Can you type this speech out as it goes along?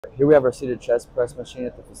Here we have our seated chest press machine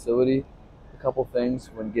at the facility. A couple things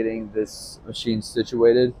when getting this machine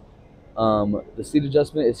situated. The seat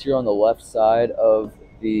adjustment is here on the left side of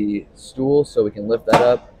the stool, so we can lift that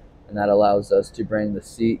up, and that allows us to bring the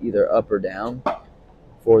seat either up or down.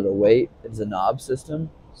 For the weight, it's a knob system,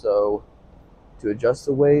 so to adjust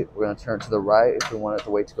the weight, we're going to turn it to the right if we want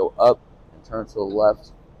the weight to go up, and turn it to the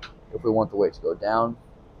left if we want the weight to go down.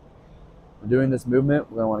 When doing this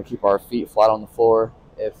movement, we're going to want to keep our feet flat on the floor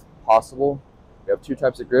if possible. We have two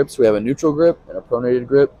types of grips. We have a neutral grip and a pronated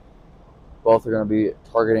grip. Both are going to be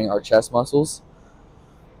targeting our chest muscles,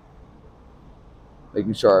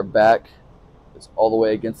 making sure our back is all the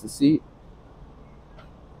way against the seat.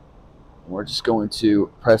 And we're just going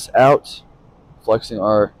to press out, flexing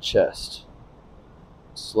our chest.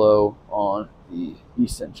 Slow on the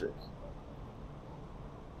eccentric.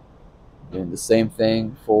 Doing the same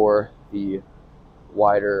thing for the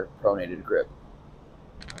wider pronated grip.